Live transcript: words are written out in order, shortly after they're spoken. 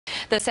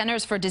The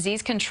Centers for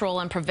Disease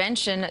Control and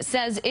Prevention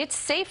says it's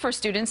safe for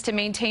students to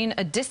maintain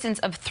a distance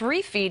of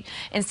 3 feet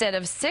instead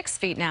of 6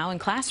 feet now in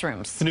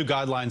classrooms. The new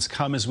guidelines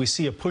come as we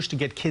see a push to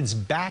get kids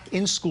back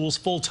in schools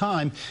full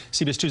time.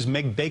 CBS 2's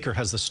Meg Baker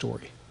has the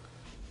story.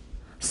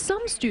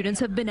 Some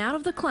students have been out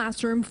of the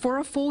classroom for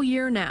a full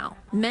year now,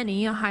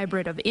 many a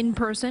hybrid of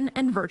in-person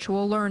and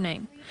virtual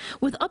learning.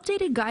 With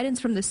updated guidance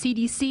from the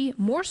CDC,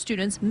 more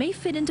students may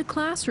fit into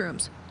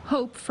classrooms.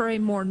 Hope for a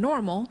more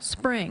normal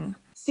spring.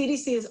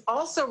 CDC is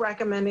also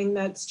recommending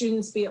that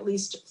students be at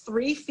least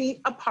 3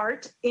 feet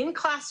apart in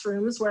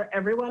classrooms where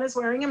everyone is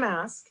wearing a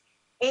mask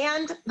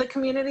and the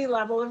community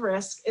level of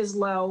risk is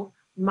low,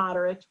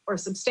 moderate, or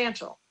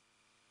substantial.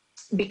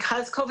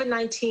 Because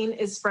COVID-19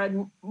 is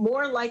spread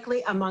more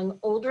likely among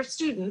older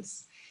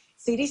students,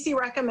 CDC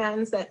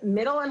recommends that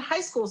middle and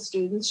high school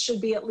students should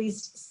be at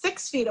least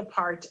 6 feet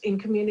apart in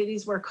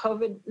communities where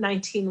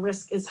COVID-19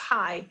 risk is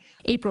high.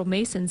 April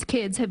Mason's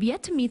kids have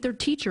yet to meet their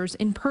teachers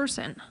in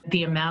person.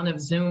 The amount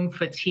of Zoom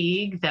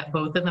fatigue that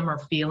both of them are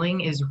feeling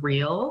is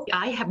real.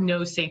 I have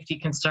no safety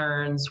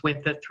concerns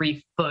with the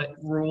 3-foot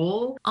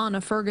rule.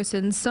 Anna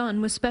Ferguson's son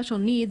with special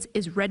needs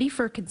is ready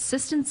for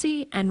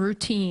consistency and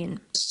routine.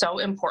 So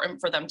important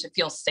for them to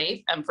feel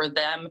safe and for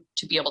them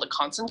to be able to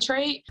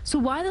concentrate. So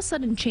why the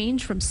sudden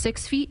change from 6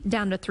 feet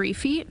down to 3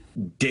 feet?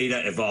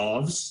 Data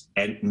evolves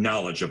and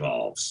knowledge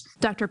evolves.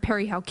 Dr.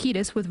 Perry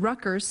Halkitis with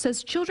Rutgers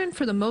says children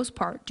for the most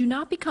part do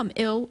not become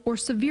ill or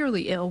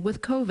severely ill with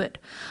COVID,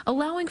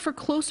 allowing for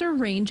closer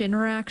range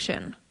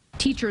interaction.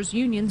 Teachers'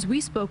 unions we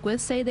spoke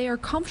with say they are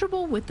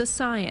comfortable with the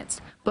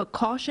science, but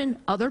caution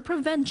other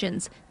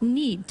preventions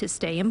need to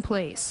stay in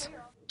place.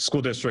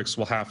 School districts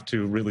will have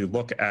to really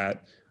look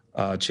at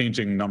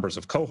changing numbers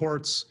of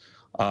cohorts,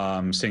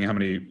 seeing how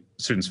many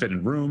students fit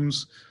in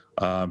rooms,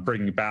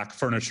 bringing back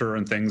furniture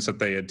and things that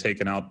they had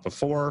taken out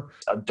before.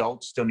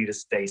 Adults still need to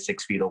stay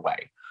 6 feet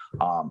away,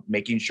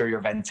 making sure your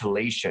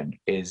ventilation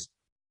is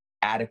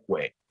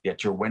adequate,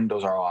 that your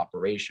windows are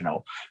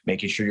operational,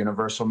 making sure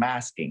universal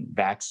masking,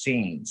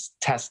 vaccines,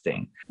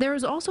 testing. There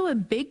is also a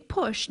big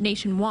push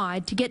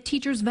nationwide to get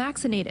teachers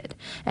vaccinated.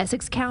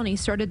 Essex County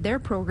started their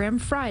program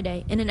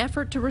Friday in an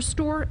effort to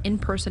restore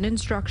in-person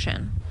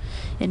instruction.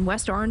 In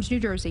West Orange, New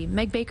Jersey,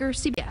 Meg Baker,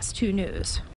 CBS 2 News.